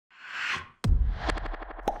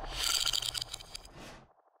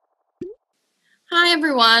Hi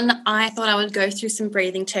everyone, I thought I would go through some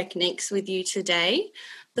breathing techniques with you today.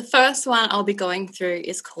 The first one I'll be going through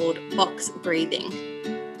is called box breathing.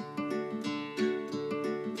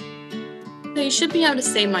 So you should be able to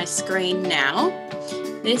see my screen now.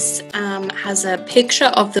 This has a picture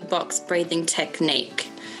of the box breathing technique.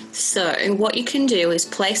 So what you can do is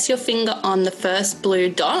place your finger on the first blue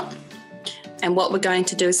dot, and what we're going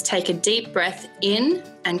to do is take a deep breath in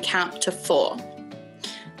and count to 4.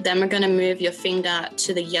 Then we're going to move your finger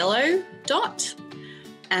to the yellow dot,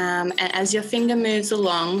 and as your finger moves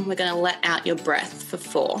along, we're going to let out your breath for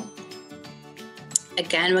 4.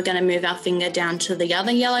 Again, we're going to move our finger down to the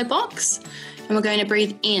other yellow box, and we're going to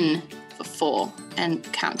breathe in for 4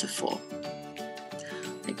 and count to 4.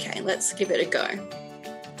 Okay, let's give it a go.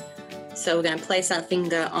 So we're going to place our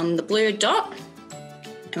finger on the blue dot,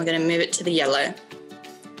 and we're going to move it to the yellow.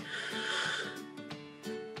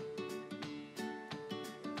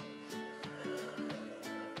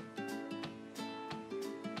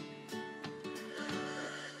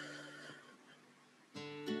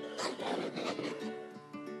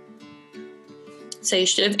 So you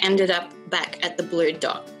should have ended up back at the blue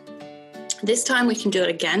dot. This time we can do it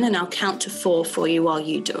again, and I'll count to 4 for you while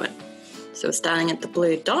you do it. So we're starting at the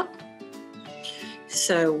blue dot.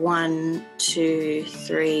 So 1, 2,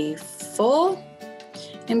 3, 4.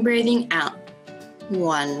 And breathing out.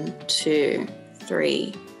 1, 2,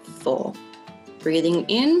 3, 4. Breathing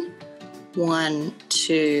in. 1,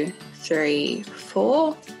 2, 3,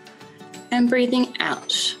 4. And breathing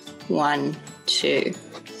out. 1, 2,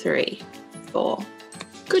 3, 4.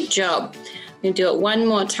 Good job. I'm going to do it one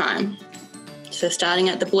more time. So starting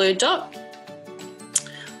at the blue dot.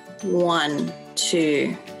 1,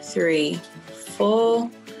 2, 3, 4.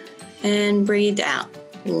 And breathe out.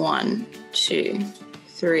 1, 2,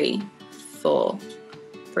 3, 4.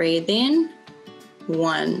 Breathe in.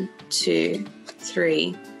 1, 2,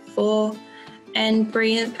 3, 4. And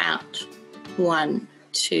breathe out. 1,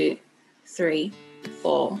 2, 3,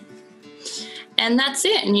 4. And that's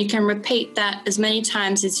it. And you can repeat that as many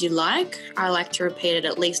times as you like. I like to repeat it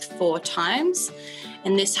at least 4 times.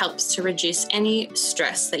 And this helps to reduce any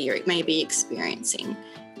stress that you may be experiencing.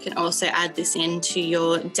 You can also add this into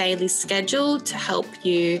your daily schedule to help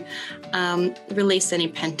you release any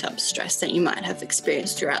pent-up stress that you might have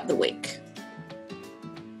experienced throughout the week.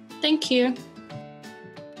 Thank you.